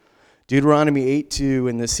Deuteronomy 8:2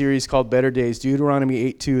 in the series called Better Days,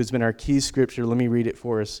 Deuteronomy 8:2 has been our key scripture. Let me read it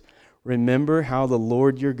for us. Remember how the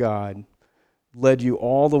Lord your God led you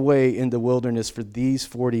all the way in the wilderness for these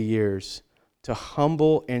 40 years to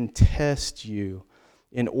humble and test you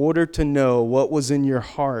in order to know what was in your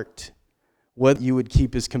heart, whether you would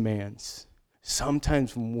keep his commands.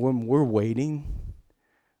 Sometimes when we're waiting,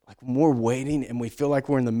 and we feel like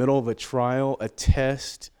we're in the middle of a trial, a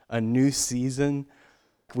test, a new season.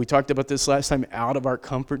 We talked about this last time, out of our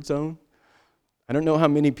comfort zone. I don't know how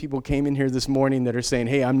many people came in here this morning that are saying,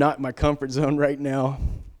 hey, I'm not in my comfort zone right now.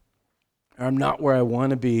 I'm not where I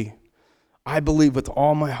want to be. I believe with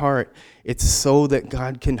all my heart, it's so that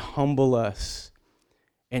God can humble us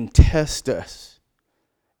and test us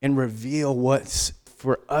and reveal what's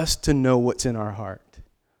for us to know what's in our heart.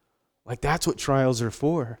 Like that's what trials are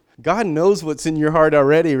for. God knows what's in your heart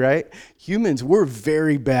already, right? Humans, we're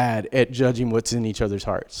very bad at judging what's in each other's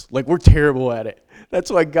hearts. Like we're terrible at it.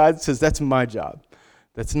 That's why God says, that's my job.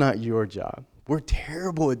 That's not your job. We're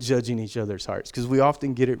terrible at judging each other's hearts because we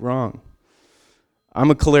often get it wrong.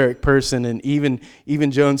 I'm a choleric person, and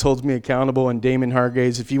even Jones holds me accountable, and Damon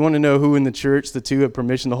Hargraves. If you want to know who in the church, the two have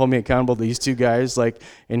permission to hold me accountable, these two guys.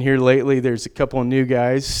 And here lately, there's a couple of new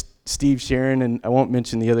guys, Steve Sharon, and I won't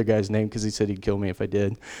mention the other guy's name because he said he'd kill me if I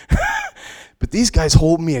did. But these guys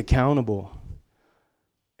hold me accountable.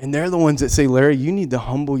 And they're the ones that say, Larry, you need to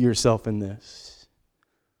humble yourself in this.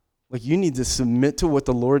 Like you need to submit to what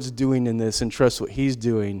the Lord's doing in this and trust what he's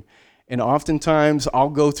doing. And oftentimes I'll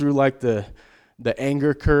go through like the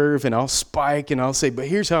anger curve and I'll spike and I'll say, but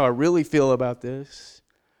here's how I really feel about this.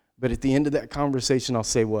 But at the end of that conversation, I'll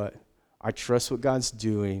say what? I trust what God's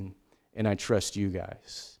doing and I trust you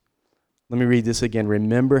guys. Let me read this again.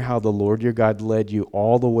 Remember how the Lord your God led you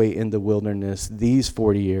all the way in the wilderness these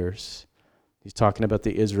 40 years. He's talking about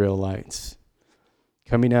the Israelites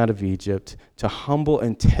coming out of Egypt to humble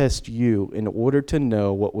and test you in order to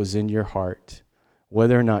know what was in your heart,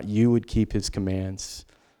 whether or not you would keep his commands.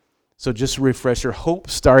 So just a refresher, hope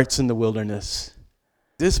starts in the wilderness.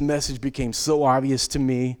 This message became so obvious to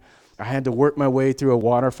me. I had to work my way through a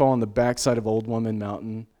waterfall on the backside of Old Woman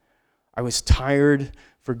Mountain. I was tired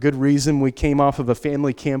for good reason. We came off of a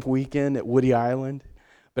family camp weekend at Woody Island,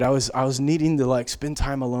 but I was needing to spend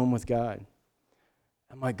time alone with God.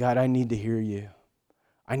 I'm like, God, I need to hear you.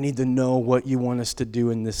 I need to know what you want us to do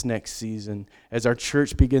in this next season. As our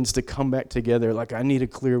church begins to come back together, I need a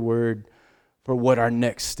clear word for what our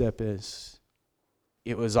next step is.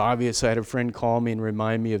 It was obvious. I had a friend call me and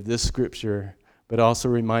remind me of this scripture, but also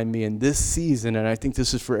remind me in this season, and I think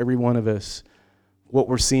this is for every one of us, what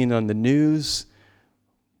we're seeing on the news,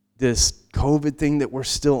 this COVID thing that we're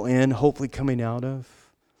still in, hopefully coming out of,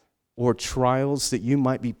 or trials that you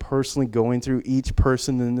might be personally going through, each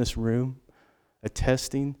person in this room,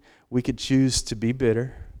 attesting. We could choose to be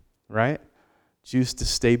bitter, right? Choose to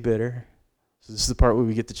stay bitter. So this is the part where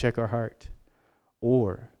we get to check our heart.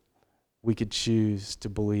 Or we could choose to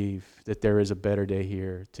believe that there is a better day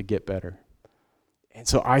here to get better. And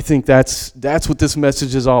so I think that's what this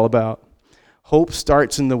message is all about. Hope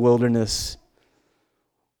starts in the wilderness.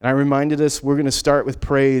 And I reminded us we're going to start with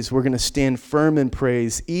praise. We're going to stand firm in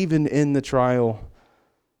praise, even in the trial.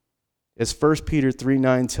 As 1 Peter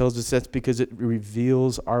 3:9 tells us, that's because it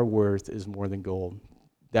reveals our worth is more than gold.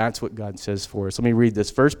 That's what God says for us. Let me read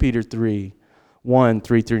this. 1 Peter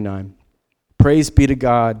 3:1-3-9. Praise be to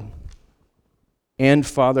God and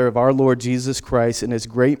Father of our Lord Jesus Christ. In his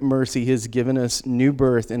great mercy, he has given us new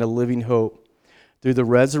birth and a living hope through the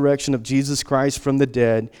resurrection of Jesus Christ from the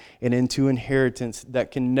dead and into inheritance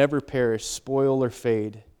that can never perish, spoil, or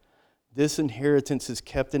fade. This inheritance is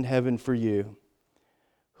kept in heaven for you,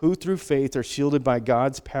 who through faith are shielded by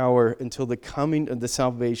God's power until the coming of the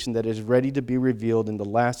salvation that is ready to be revealed in the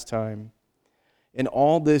last time. In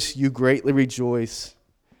all this you greatly rejoice,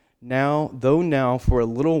 though for a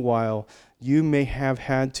little while you may have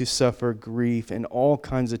had to suffer grief and all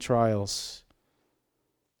kinds of trials.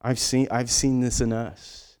 I've seen this in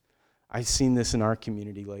us. I've seen this in our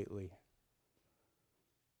community lately.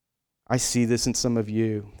 I see this in some of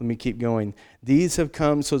you. Let me keep going. These have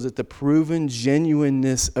come so that the proven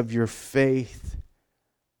genuineness of your faith,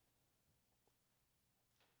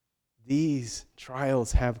 these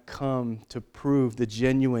trials have come to prove the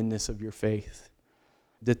genuineness of your faith,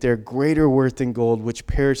 that they're greater worth than gold, which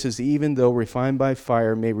perishes even though refined by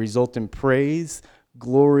fire, may result in praise,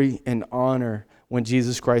 glory, and honor when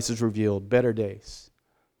Jesus Christ is revealed. Better days.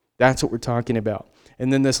 That's what we're talking about.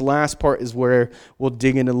 And then this last part is where we'll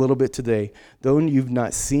dig in a little bit today. Though you've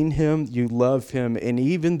not seen him, you love him. And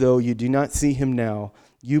even though you do not see him now,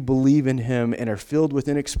 you believe in him and are filled with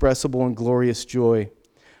inexpressible and glorious joy.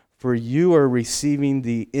 for you are receiving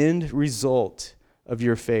the end result of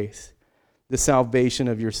your faith, the salvation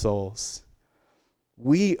of your souls.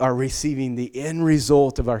 We are receiving the end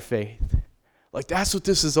result of our faith. Like, that's what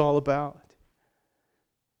this is all about.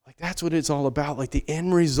 Like, that's what it's all about, like the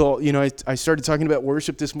end result. You know, I started talking about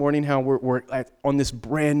worship this morning, how we're on this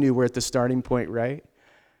brand new, we're at the starting point, right?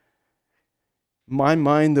 My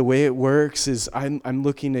mind, the way it works is I'm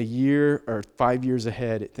looking a year or 5 years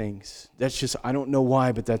ahead at things. That's just, I don't know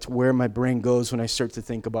why, but that's where my brain goes when I start to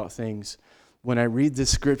think about things. When I read this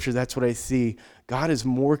scripture, that's what I see. God is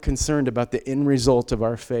more concerned about the end result of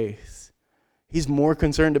our faith. He's more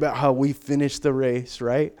concerned about how we finish the race,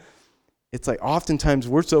 right? It's like oftentimes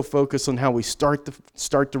we're so focused on how we start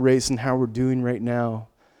the race and how we're doing right now.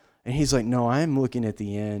 And he's like, no, I'm looking at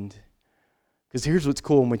the end. Because here's what's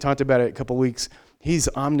cool. When we talked about it a couple weeks, he's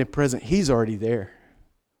omnipresent. He's already there.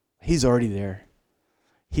 He's already there.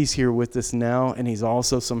 He's here with us now, and he's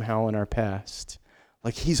also somehow in our past.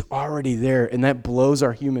 Like, he's already there, and that blows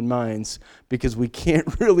our human minds because we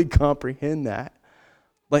can't really comprehend that.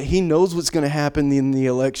 Like, he knows what's going to happen in the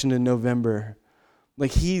election in November.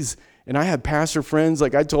 Like, and I have pastor friends,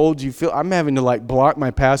 like I told you, I'm having to like block my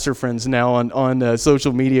pastor friends now on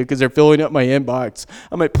social media because they're filling up my inbox.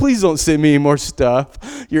 I'm like, please don't send me any more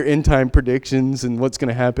stuff, your end time predictions and what's going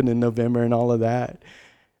to happen in November and all of that.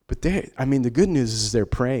 But the good news is they're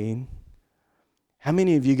praying. How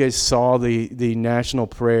many of you guys saw the national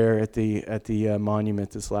prayer at the monument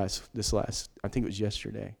this last, I think it was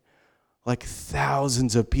yesterday? Like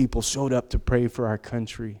thousands of people showed up to pray for our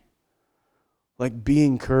country. Like, be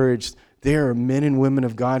encouraged. There are men and women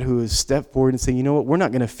of God who have stepped forward and say, you know what, we're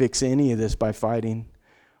not going to fix any of this by fighting.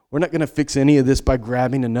 We're not going to fix any of this by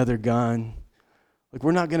grabbing another gun. Like,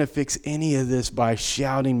 we're not going to fix any of this by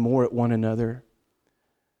shouting more at one another.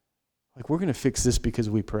 Like, we're going to fix this because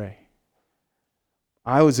we pray.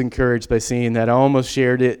 I was encouraged by seeing that. I almost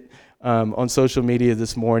shared it on social media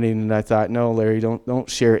this morning, and I thought, no, Larry, don't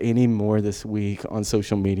share any more this week on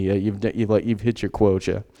social media. You've hit your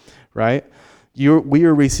quota, right? We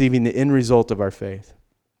are receiving the end result of our faith.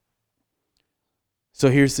 So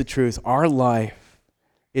here's the truth. Our life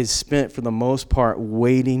is spent for the most part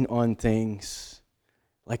waiting on things,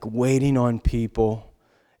 like waiting on people.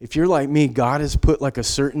 If you're like me, God has put like a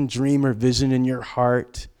certain dream or vision in your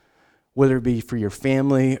heart, whether it be for your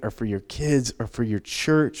family or for your kids or for your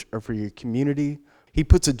church or for your community. He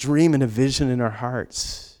puts a dream and a vision in our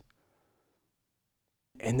hearts.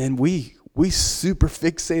 And then we super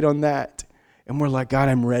fixate on that. And we're like, God,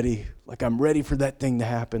 I'm ready. Like, I'm ready for that thing to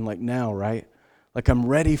happen, like now, right? Like, I'm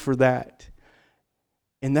ready for that.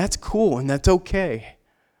 And that's cool, and that's okay.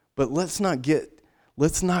 But let's not get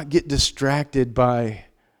distracted by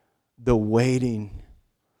the waiting.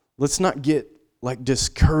 Let's not get, like,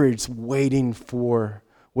 discouraged waiting for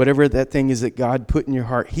whatever that thing is that God put in your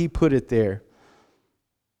heart. He put it there.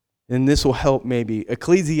 And this will help maybe.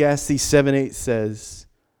 Ecclesiastes 7:8 says,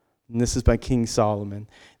 and this is by King Solomon,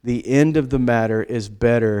 the end of the matter is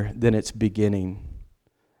better than its beginning,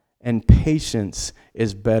 and patience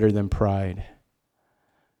is better than pride.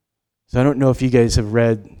 So I don't know if you guys have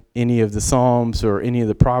read any of the Psalms or any of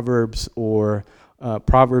the Proverbs or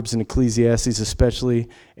Proverbs and Ecclesiastes especially,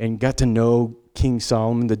 and got to know King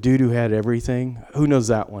Solomon, the dude who had everything. Who knows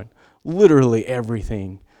that one? Literally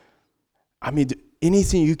everything. I mean,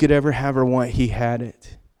 anything you could ever have or want, he had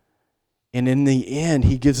it. And in the end,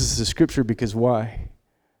 he gives us the scripture because why?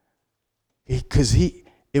 Because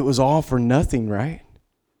it was all for nothing, right?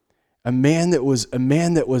 A man that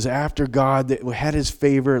was after God, that had his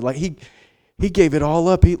favor, like he gave it all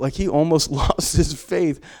up. He almost lost his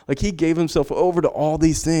faith. Like, he gave himself over to all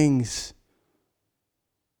these things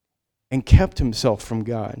and kept himself from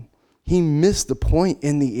God. He missed the point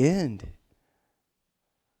in the end.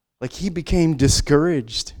 Like, he became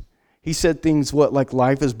discouraged. He said things, like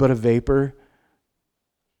life is but a vapor.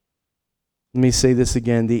 Let me say this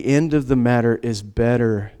again. The end of the matter is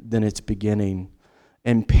better than its beginning,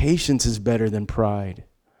 and patience is better than pride.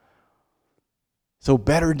 So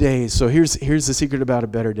better days. So here's the secret about a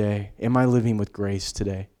better day. Am I living with grace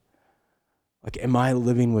today? Like, am I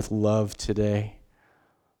living with love today?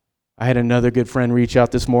 I had another good friend reach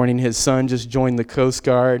out this morning. His son just joined the Coast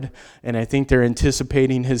Guard, and I think they're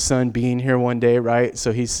anticipating his son being here one day, right?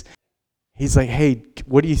 So he's like, hey,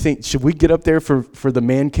 what do you think? Should we get up there for the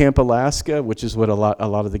Man Camp Alaska, which is what a lot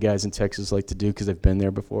of the guys in Texas like to do because they've been there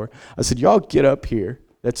before. I said, y'all get up here.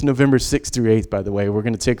 That's November 6th through 8th, by the way. We're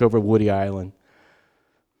going to take over Woody Island.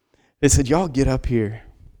 They said, y'all get up here.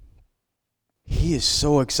 He is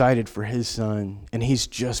so excited for his son, and he's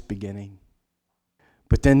just beginning.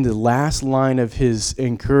 But then the last line of his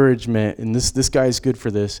encouragement, and this guy is good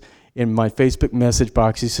for this, in my Facebook message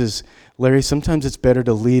box, he says, Larry, sometimes it's better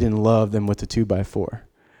to lead in love than with a 2x4.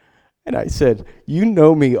 And I said, you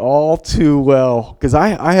know me all too well, because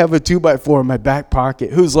I have a 2x4 in my back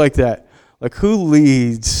pocket. Who's like that? Like, who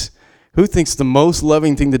leads? Who thinks the most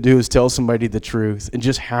loving thing to do is tell somebody the truth and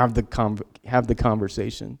just have the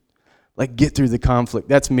conversation? Like, get through the conflict.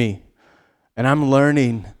 That's me. And I'm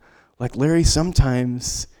learning, like, Larry,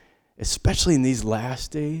 sometimes, especially in these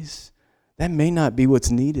last days, that may not be what's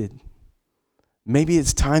needed. Maybe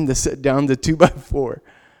it's time to sit down the 2x4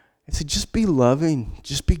 and say, just be loving,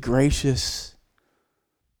 just be gracious.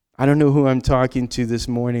 I don't know who I'm talking to this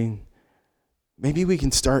morning. Maybe we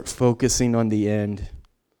can start focusing on the end.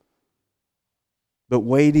 But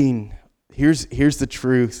waiting, here's the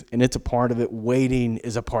truth, and it's a part of it. Waiting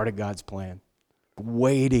is a part of God's plan.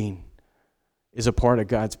 Waiting is a part of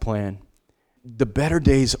God's plan. The better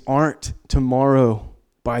days aren't tomorrow,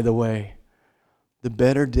 by the way. The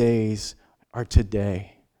better days are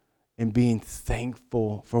today, and being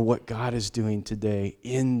thankful for what God is doing today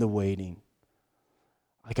in the waiting.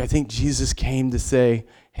 Like, I think Jesus came to say,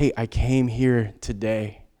 hey, I came here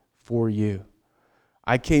today for you.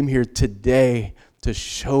 I came here today to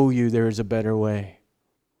show you there is a better way.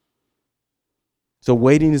 So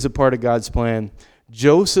waiting is a part of God's plan.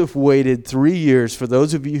 Joseph waited 3 years. For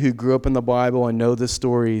those of you who grew up in the Bible and know the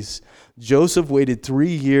stories, Joseph waited 3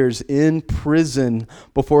 years in prison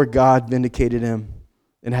before God vindicated him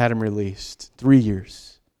and had him released. 3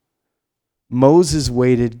 years. Moses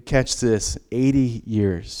waited, catch this, 80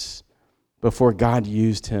 years before God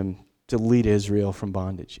used him to lead Israel from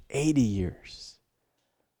bondage. 80 years.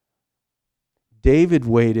 David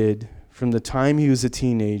waited from the time he was a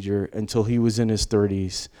teenager until he was in his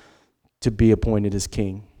 30s to be appointed as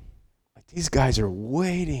king. Like, these guys are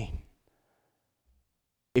waiting.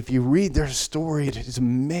 If you read their story, it is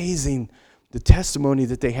amazing the testimony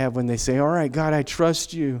that they have when they say, all right, God, I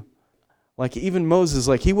trust you. Like, even Moses,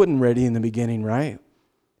 like, he wasn't ready in the beginning, right?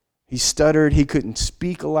 He stuttered. He couldn't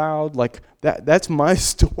speak aloud. Like, that's my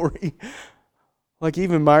story. Like,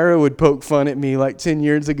 even Myra would poke fun at me like 10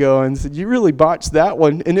 years ago and said, you really botched that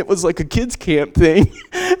one. And it was like a kids camp thing.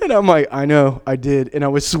 And I'm like, I know, I did. And I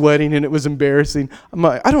was sweating and it was embarrassing. I'm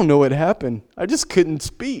like, I don't know what happened. I just couldn't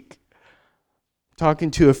speak.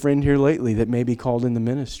 Talking to a friend here lately that may be called in the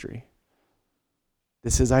ministry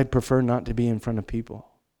that says, I'd prefer not to be in front of people.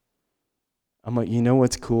 I'm like, you know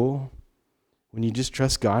what's cool? When you just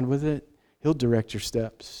trust God with it, He'll direct your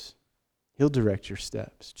steps. He'll direct your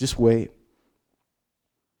steps. Just wait.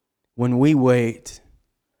 When we wait,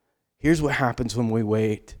 here's what happens when we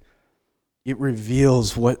wait. It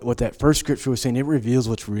reveals what that first scripture was saying. It reveals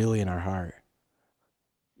what's really in our heart.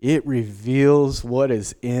 It reveals what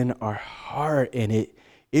is in our heart, and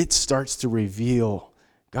it starts to reveal,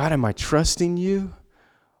 God, am I trusting you?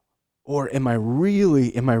 Or am I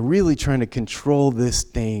really trying to control this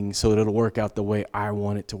thing so that it'll work out the way I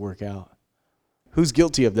want it to work out? Who's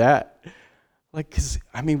guilty of that? Like, because,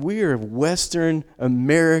 I mean, we are Western,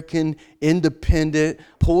 American, independent,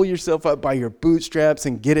 pull yourself up by your bootstraps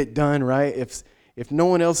and get it done, right? If no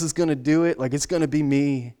one else is going to do it, like, it's going to be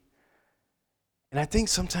me. And I think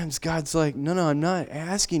sometimes God's like, no, I'm not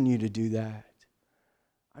asking you to do that.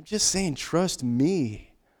 I'm just saying, trust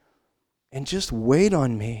me and just wait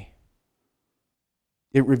on me.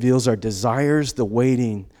 It reveals our desires, the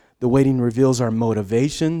waiting. The waiting reveals our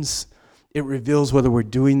motivations. It reveals whether we're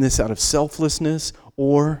doing this out of selflessness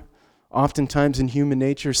or, oftentimes in human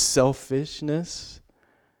nature, selfishness.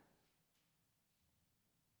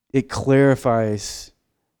 It clarifies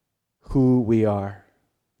who we are,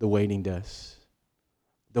 the waiting does.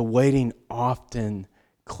 The waiting often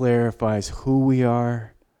clarifies who we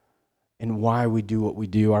are and why we do what we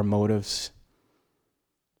do, our motives.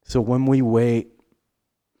 So when we wait,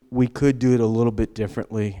 we could do it a little bit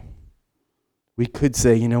differently. We could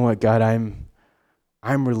say, you know what, God,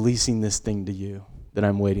 I'm releasing this thing to you that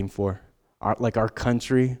I'm waiting for. Our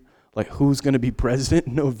country, like who's going to be president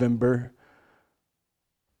in November?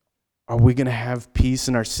 Are we going to have peace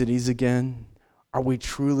in our cities again? Are we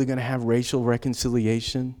truly going to have racial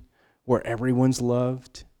reconciliation where everyone's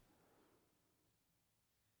loved?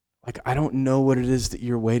 Like, I don't know what it is that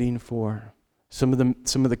you're waiting for. Some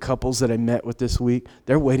of the couples that I met with this week,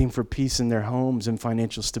 they're waiting for peace in their homes and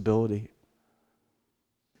financial stability.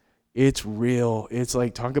 It's real. It's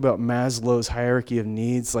like, talk about Maslow's hierarchy of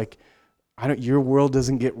needs. Like, your world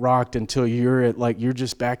doesn't get rocked until you're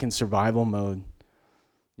just back in survival mode.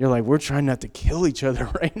 You're like, we're trying not to kill each other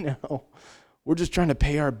right now. We're just trying to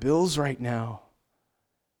pay our bills right now.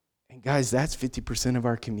 And guys, that's 50% of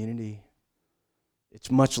our community. It's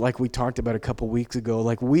much like we talked about a couple weeks ago.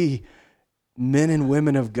 Like we, men and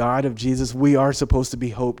women of God, of Jesus, we are supposed to be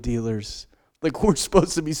hope dealers. Like we're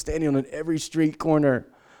supposed to be standing on every street corner.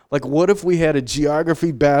 Like what if we had a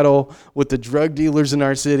geography battle with the drug dealers in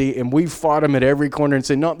our city and we fought them at every corner and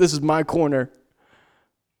say, no, this is my corner.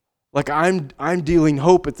 Like I'm dealing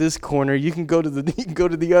hope at this corner. You can go to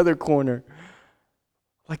the other corner.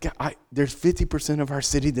 Like there's 50% of our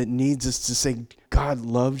city that needs us to say, God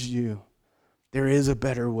loves you. There is a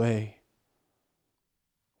better way.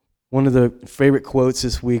 One of the favorite quotes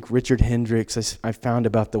this week, Richard Hendricks, I found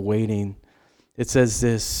about the waiting. It says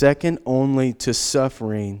this: second only to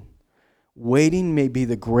suffering, waiting may be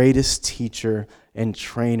the greatest teacher and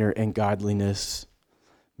trainer in godliness,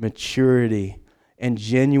 maturity, and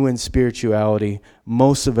genuine spirituality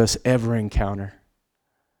most of us ever encounter.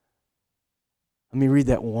 Let me read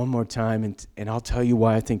that one more time, and I'll tell you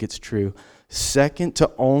why I think it's true. Second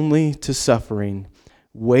to only to suffering,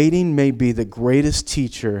 waiting may be the greatest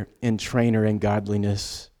teacher and trainer in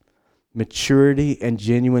godliness, maturity, and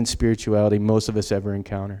genuine spirituality most of us ever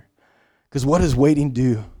encounter. Because what does waiting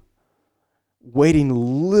do? Waiting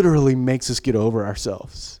literally makes us get over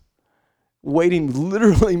ourselves. Waiting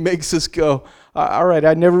literally makes us go, all right,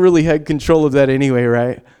 I never really had control of that anyway,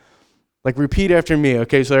 right? Like repeat after me,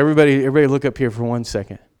 okay? So everybody look up here for 1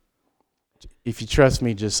 second. If you trust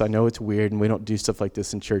me, I know it's weird and we don't do stuff like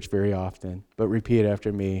this in church very often, but repeat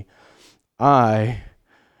after me. I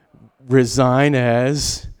resign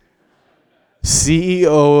as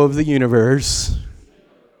CEO of the universe.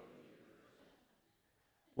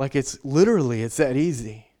 Like it's that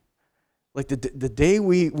easy. Like the day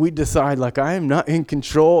we decide, like I am not in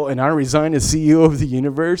control and I resign as CEO of the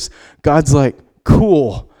universe, God's like,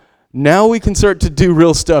 cool. Now we can start to do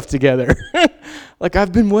real stuff together. Like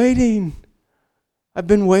I've been waiting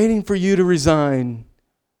for you to resign.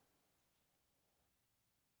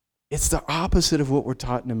 It's the opposite of what we're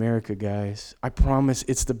taught in America, guys. I promise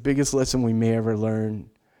it's the biggest lesson we may ever learn.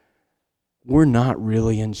 We're not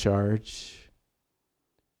really in charge.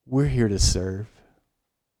 We're here to serve.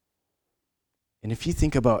 And if you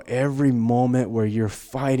think about every moment where you're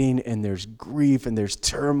fighting and there's grief and there's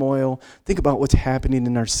turmoil, think about what's happening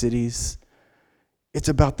in our cities. It's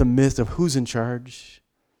about the myth of who's in charge,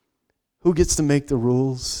 who gets to make the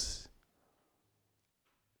rules.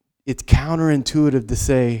 It's counterintuitive to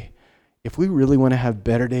say, if we really want to have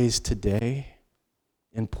better days today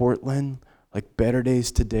in Portland, like better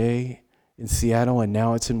days today in Seattle, and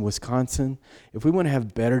now it's in Wisconsin, if we want to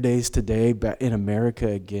have better days today in America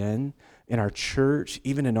again, in our church,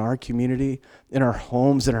 even in our community, in our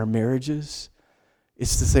homes, in our marriages,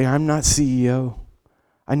 it's to say, I'm not CEO.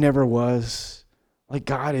 I never was. Like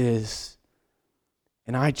God is.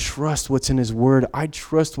 And I trust what's in His Word. I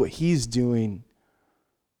trust what He's doing.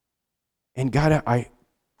 And God,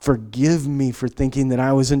 forgive me for thinking that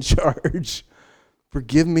I was in charge.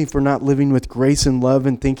 Forgive me for not living with grace and love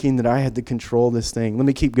and thinking that I had to control this thing. Let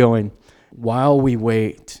me keep going. While we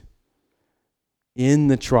wait, in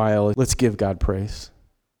the trial, let's give God praise.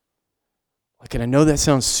 Like, and I know that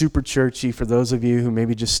sounds super churchy for those of you who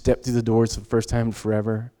maybe just stepped through the doors for the first time in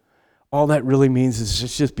forever. All that really means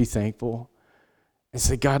is just be thankful and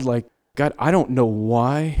say, God, I don't know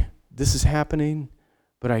why this is happening,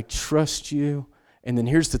 but I trust you. And then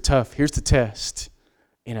here's the test.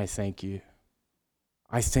 And I thank you.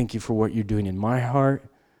 I thank you for what you're doing in my heart,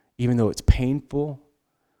 even though it's painful.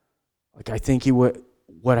 Like I thank you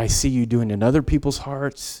what I see you doing in other people's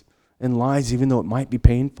hearts and lives, even though it might be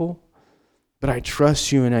painful. But I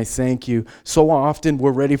trust you and I thank you. So often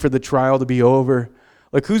we're ready for the trial to be over.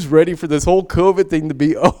 Like who's ready for this whole COVID thing to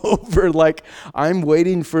be over? Like I'm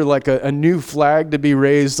waiting for like a new flag to be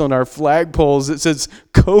raised on our flagpoles that says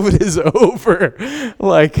COVID is over.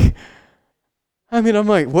 I'm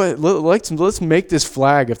like, what? Let's make this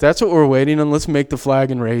flag. If that's what we're waiting on, let's make the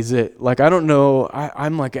flag and raise it. Like, I don't know.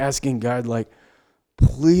 I'm like asking God, like,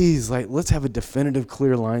 please, like, let's have a definitive,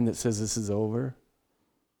 clear line that says this is over.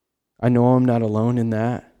 I know I'm not alone in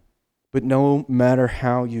that. But no matter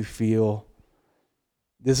how you feel,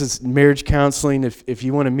 this is marriage counseling. If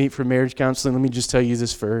you want to meet for marriage counseling, let me just tell you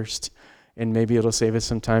this first, and maybe it'll save us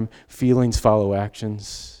some time. Feelings follow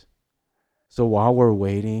actions. So while we're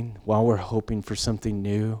waiting, while we're hoping for something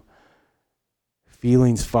new,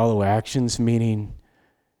 feelings follow actions, meaning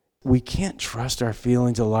we can't trust our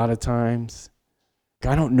feelings a lot of times.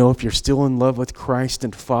 I don't know if you're still in love with Christ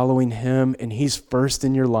and following Him and He's first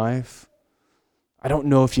in your life. I don't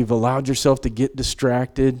know if you've allowed yourself to get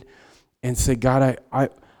distracted and say, God,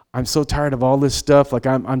 I'm so tired of all this stuff. Like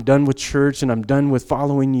I'm done with church and I'm done with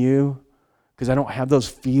following you because I don't have those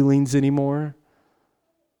feelings anymore.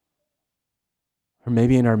 Or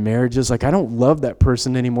maybe in our marriages, like, I don't love that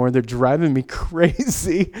person anymore. They're driving me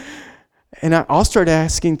crazy. And I'll start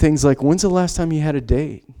asking things like, when's the last time you had a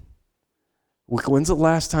date? When's the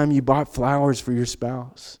last time you bought flowers for your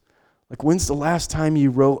spouse? Like, when's the last time you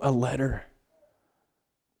wrote a letter?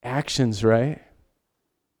 Actions, right?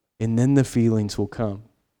 And then the feelings will come.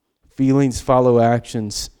 Feelings follow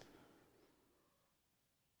actions.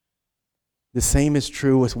 The same is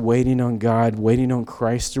true with waiting on God, waiting on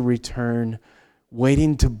Christ to return,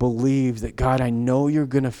 waiting to believe that, God, I know you're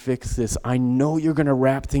going to fix this. I know you're going to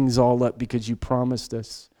wrap things all up because you promised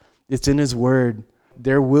us. It's in His Word.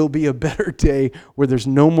 There will be a better day where there's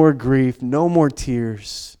no more grief, no more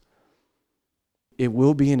tears. It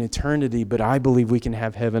will be an eternity, but I believe we can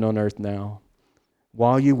have heaven on earth now.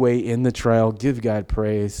 While you wait in the trial, give God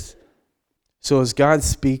praise. So is God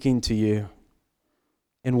speaking to you?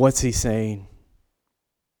 And what's He saying?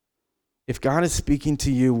 If God is speaking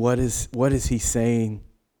to you, what is He saying?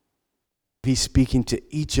 He's speaking to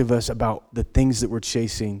each of us about the things that we're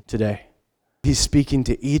chasing today. He's speaking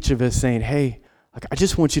to each of us saying, hey, I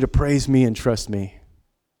just want you to praise me and trust me.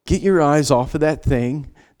 Get your eyes off of that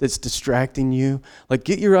thing that's distracting you. Like,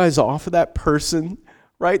 get your eyes off of that person,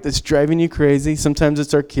 right, that's driving you crazy. Sometimes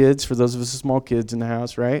it's our kids, for those of us with small kids in the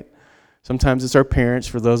house, right? Sometimes it's our parents,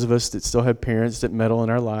 for those of us that still have parents that meddle in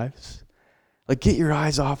our lives. Like, get your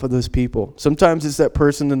eyes off of those people. Sometimes it's that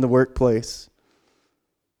person in the workplace.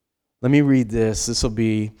 Let me read this. This will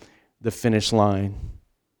be the finish line.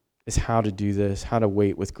 Is how to do this, how to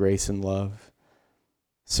wait with grace and love.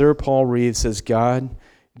 Sir Paul Reeves says, God,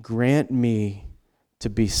 grant me to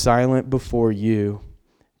be silent before you,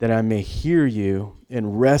 that I may hear you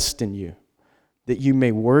and rest in you, that you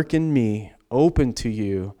may work in me, open to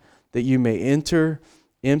you, that you may enter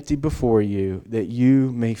empty before you, that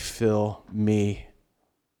you may fill me.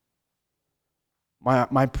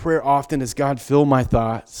 My prayer often is, God, fill my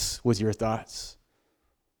thoughts with your thoughts.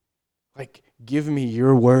 Like, give me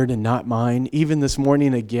your word and not mine. Even this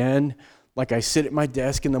morning again, like, I sit at my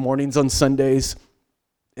desk in the mornings on Sundays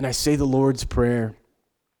and I say the Lord's Prayer,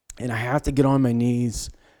 and I have to get on my knees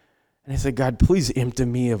and I say, God, please empty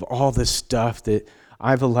me of all this stuff that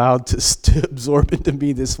I've allowed to absorb into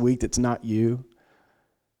me this week that's not you.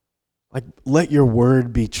 Like, let your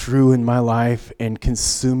word be true in my life and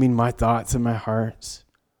consuming my thoughts and my hearts.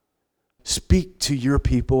 Speak to your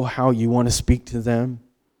people how you want to speak to them.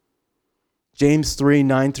 James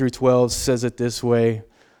 3:9-12 says it this way.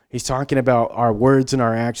 He's talking about our words and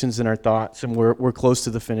our actions and our thoughts, and we're close to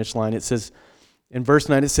the finish line. It says, in verse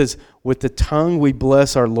 9, it says, with the tongue we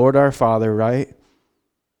bless our Lord our Father, right?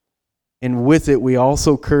 And with it we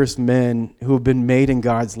also curse men who have been made in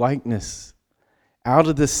God's likeness. Out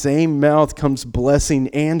of the same mouth comes blessing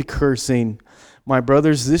and cursing. My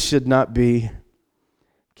brothers, this should not be.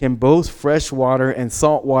 Can both fresh water and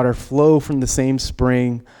salt water flow from the same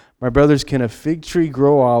spring? My brothers, can a fig tree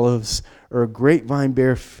grow olives or a grapevine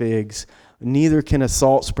bear figs? Neither can a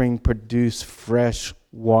salt spring produce fresh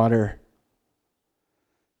water.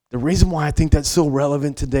 The reason why I think that's so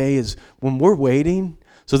relevant today is when we're waiting.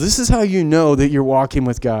 So this is how you know that you're walking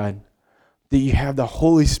with God, that you have the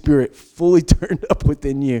Holy Spirit fully turned up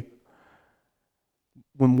within you.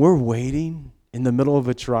 When we're waiting in the middle of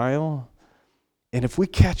a trial, and if we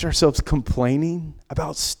catch ourselves complaining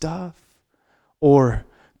about stuff or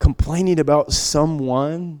complaining about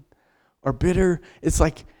someone or bitter, it's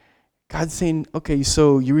like God's saying, okay,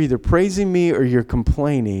 so you're either praising me or you're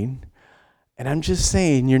complaining. And I'm just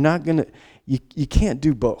saying, you can't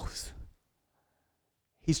do both.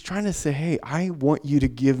 He's trying to say, hey, I want you to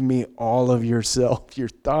give me all of yourself, your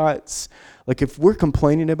thoughts. Like, if we're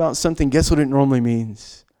complaining about something, guess what it normally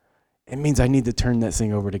means? It means I need to turn that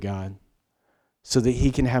thing over to God so that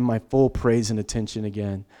He can have my full praise and attention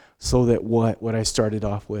again. So that what I started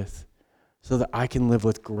off with, so that I can live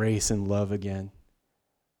with grace and love again.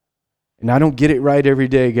 And I don't get it right every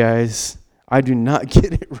day, guys. I do not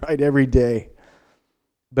get it right every day.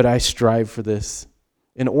 But I strive for this.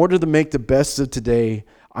 In order to make the best of today,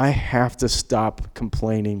 I have to stop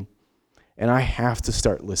complaining. And I have to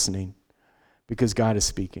start listening. Because God is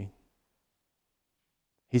speaking.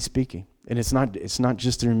 He's speaking. And it's not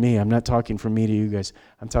just through me. I'm not talking from me to you guys.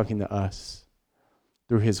 I'm talking to us.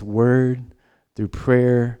 Through His word, through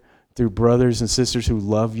prayer, through brothers and sisters who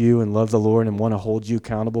love you and love the Lord and want to hold you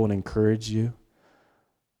accountable and encourage you.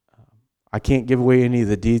 I can't give away any of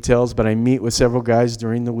the details, but I meet with several guys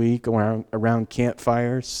during the week around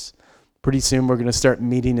campfires. Pretty soon we're going to start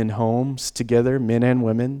meeting in homes together, men and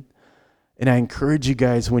women. And I encourage you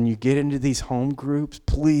guys, when you get into these home groups,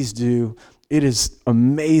 please do It is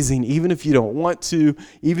amazing. Even if you don't want to,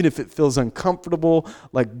 even if it feels uncomfortable,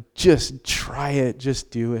 like just try it,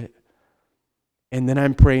 just do it. And then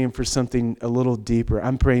I'm praying for something a little deeper.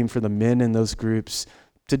 I'm praying for the men in those groups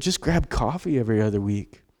to just grab coffee every other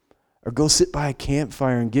week or go sit by a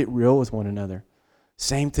campfire and get real with one another.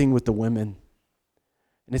 Same thing with the women.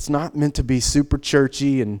 And it's not meant to be super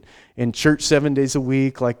churchy and church 7 days a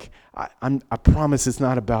week. Like I promise it's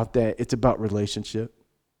not about that. It's about relationship.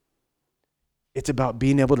 It's about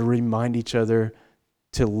being able to remind each other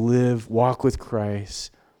to walk with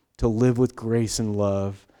Christ, to live with grace and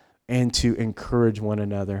love, and to encourage one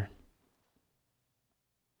another.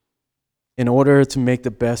 In order to make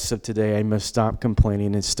the best of today, I must stop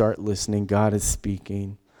complaining and start listening. God is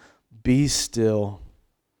speaking. Be still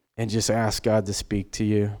and just ask God to speak to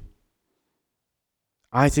you.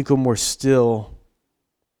 I think when we're still,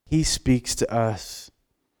 He speaks to us.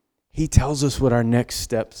 He tells us what our next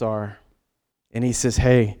steps are. And He says,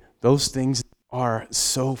 hey, those things are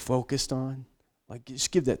so focused on. Like,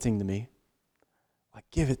 just give that thing to me. Like,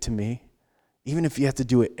 give it to me. Even if you have to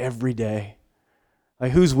do it every day.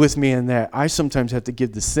 Like, who's with me in that? I sometimes have to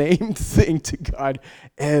give the same thing to God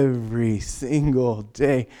every single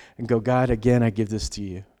day and go, God, again, I give this to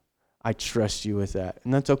you. I trust you with that.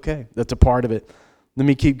 And that's okay. That's a part of it. Let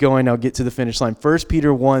me keep going. I'll get to the finish line. 1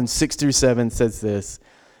 Peter 1, 6-7 says this,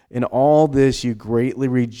 in all this you greatly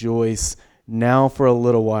rejoice now for a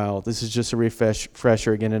little while. This is just a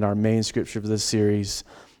refresher again in our main scripture for this series.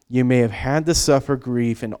 You may have had to suffer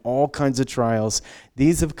grief and all kinds of trials.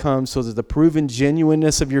 These have come so that the proven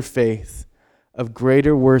genuineness of your faith, of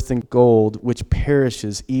greater worth than gold, which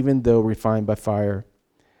perishes even though refined by fire,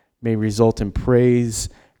 may result in praise,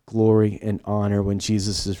 glory, and honor when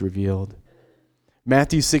Jesus is revealed.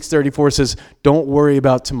 Matthew 6:34 says, don't worry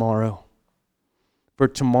about tomorrow, for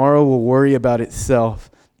tomorrow will worry about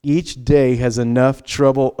itself. Each day has enough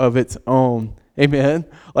trouble of its own. Amen?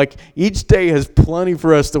 Like, each day has plenty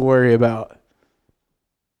for us to worry about.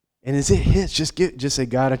 And as it hits, just say,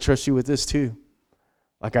 God, I trust you with this too.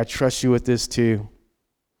 Like, I trust you with this too.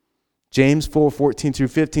 James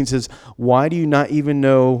 4:14-15 says, why do you not even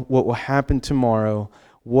know what will happen tomorrow?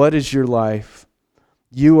 What is your life?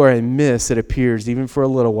 You are a mist that appears even for a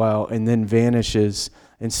little while and then vanishes.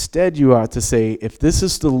 Instead, you ought to say, if this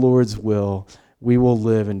is the Lord's will, we will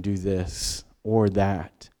live and do this or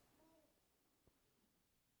that.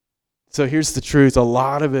 So here's the truth. A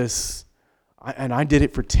lot of us, and I did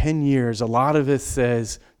it for 10 years, a lot of us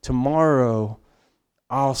says, tomorrow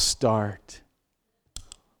I'll start.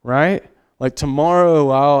 Right? Like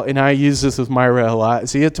tomorrow and I use this with Myra a lot.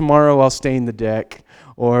 So tomorrow I'll stain the deck,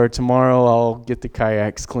 or tomorrow I'll get the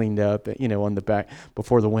kayaks cleaned up, on the back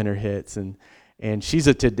before the winter hits. And she's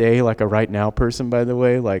a today, like a right now person, by the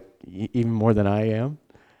way, like even more than I am.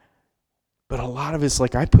 But a lot of us,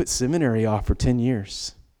 like I put seminary off for 10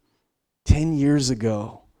 years. 10 years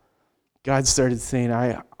ago, God started saying,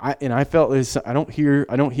 I felt this. I don't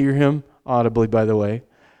hear him audibly, by the way.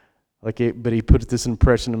 But He put this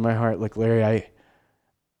impression in my heart, like, Larry,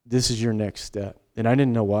 this is your next step. And I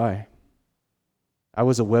didn't know why. I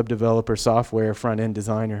was a web developer, software, front-end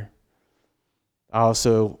designer. I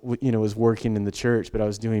also, was working in the church, but I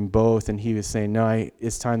was doing both. And He was saying, no,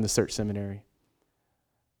 it's time to start seminary.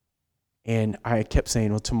 And I kept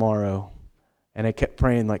saying, well, tomorrow. And I kept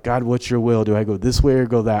praying, like, God, what's your will? Do I go this way or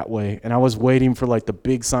go that way? And I was waiting for, like, the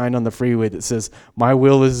big sign on the freeway that says, my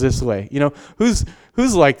will is this way. Who's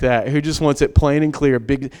like that? Who just wants it plain and clear,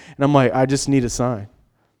 big? And I'm like, I just need a sign.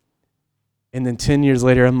 And then 10 years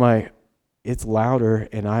later, I'm like, it's louder,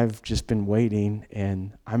 and I've just been waiting,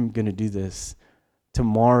 and I'm going to do this.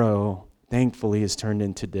 Tomorrow, thankfully, is turned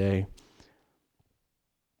into today.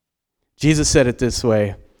 Jesus said it this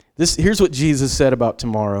way. Here's what Jesus said about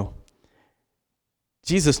tomorrow.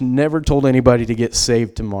 Jesus never told anybody to get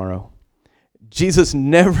saved tomorrow. Jesus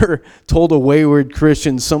never told a wayward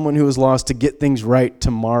Christian, someone who was lost, to get things right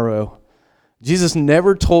tomorrow. Jesus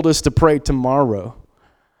never told us to pray tomorrow.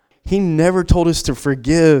 He never told us to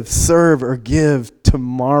forgive, serve, or give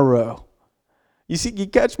tomorrow. You see, you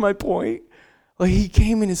catch my point? Like, He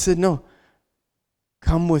came in and said, no,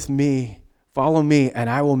 come with me, follow me, and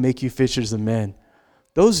I will make you fishers of men.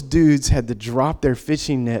 Those dudes had to drop their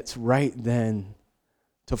fishing nets right then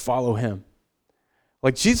to follow Him.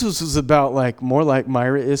 Like, Jesus was about more like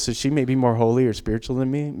Myra is, so she may be more holy or spiritual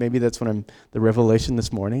than me. Maybe that's what the revelation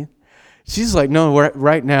this morning. She's like, no,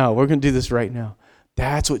 right now, we're going to do this right now.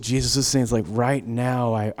 That's what Jesus is saying. It's like, right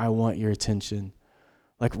now, I want your attention.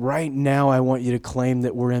 Like, right now, I want you to claim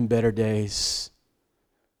that we're in better days.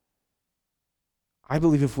 I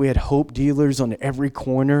believe if we had hope dealers on every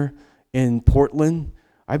corner in Portland,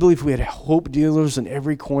 I believe we had hope dealers in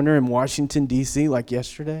every corner in Washington, D.C. like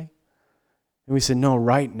yesterday. And we said, no,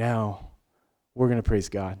 right now, we're going to praise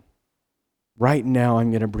God. Right now, I'm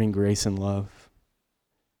going to bring grace and love.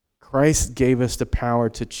 Christ gave us the power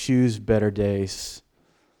to choose better days.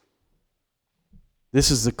 This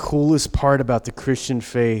is the coolest part about the Christian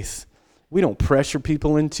faith. We don't pressure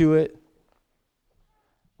people into it.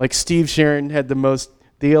 Like Steve Sharon had the most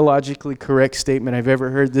theologically correct statement I've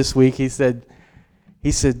ever heard this week. He said,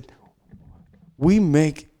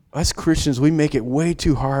 us Christians, we make it way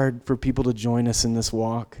too hard for people to join us in this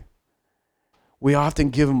walk. We often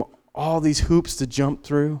give them all these hoops to jump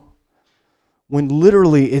through, when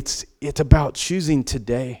literally it's about choosing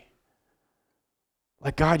today.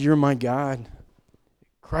 Like, God, you're my God.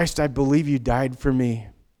 Christ, I believe you died for me.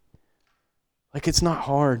 Like, it's not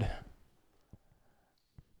hard.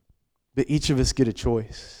 But each of us get a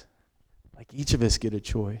choice. Like, each of us get a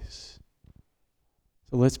choice.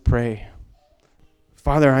 So let's pray.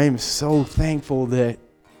 Father, I am so thankful that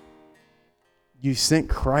you sent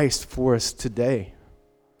Christ for us today.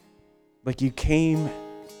 Like, you came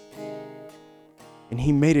and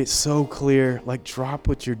he made it so clear, like, drop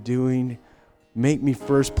what you're doing. Make me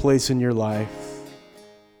first place in your life.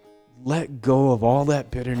 Let go of all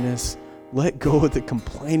that bitterness. Let go of the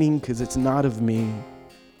complaining because it's not of me.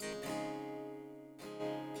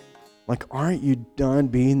 Like, aren't you done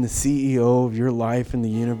being the CEO of your life and the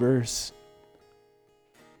universe?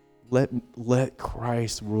 Let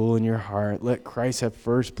Christ rule in your heart. Let Christ have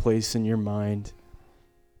first place in your mind.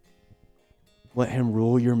 Let him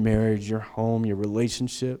rule your marriage, your home, your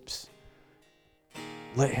relationships.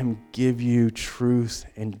 Let him give you truth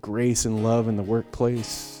and grace and love in the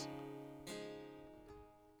workplace.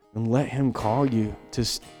 And let him call you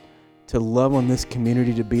to love on this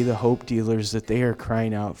community, to be the hope dealers that they are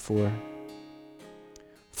crying out for.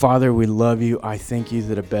 Father, we love you. I thank you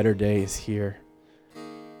that a better day is here.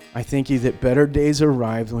 I thank you that better days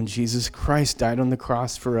arrived when Jesus Christ died on the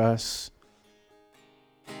cross for us.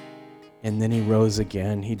 And then he rose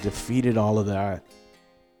again. He defeated all of that.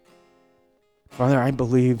 Father, I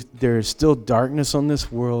believe there is still darkness on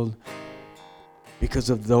this world because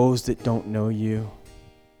of those that don't know you.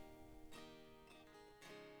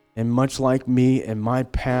 And much like me in my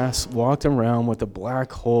past, walked around with a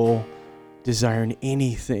black hole, desiring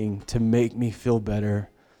anything to make me feel better,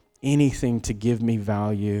 anything to give me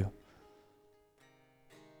value,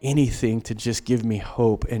 anything to just give me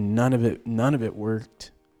hope, and none of it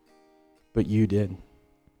worked. But you did.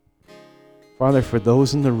 Father, for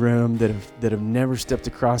those in the room that have never stepped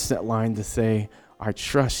across that line to say, I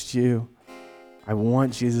trust you, I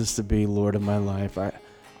want Jesus to be Lord of my life,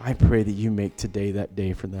 I pray that you make today that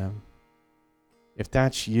day for them. If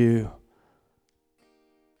that's you,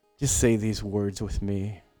 just say these words with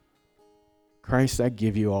me. Christ, I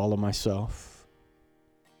give you all of myself.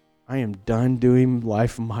 I am done doing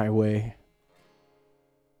life my way.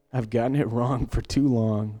 I've gotten it wrong for too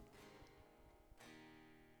long.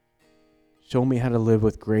 Show me how to live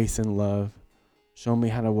with grace and love. Show me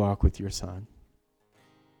how to walk with your Son.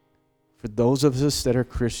 For those of us that are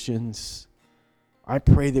Christians, I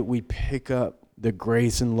pray that we pick up the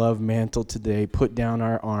grace and love mantle today, put down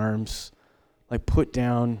our arms, like put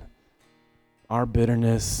down our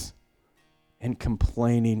bitterness and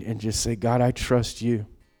complaining, and just say, God, I trust you.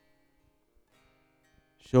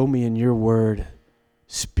 Show me in your word.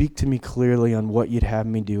 Speak to me clearly on what you'd have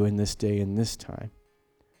me do in this day and this time.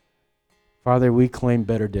 Father, we claim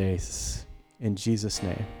better days. In Jesus'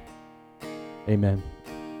 name, amen.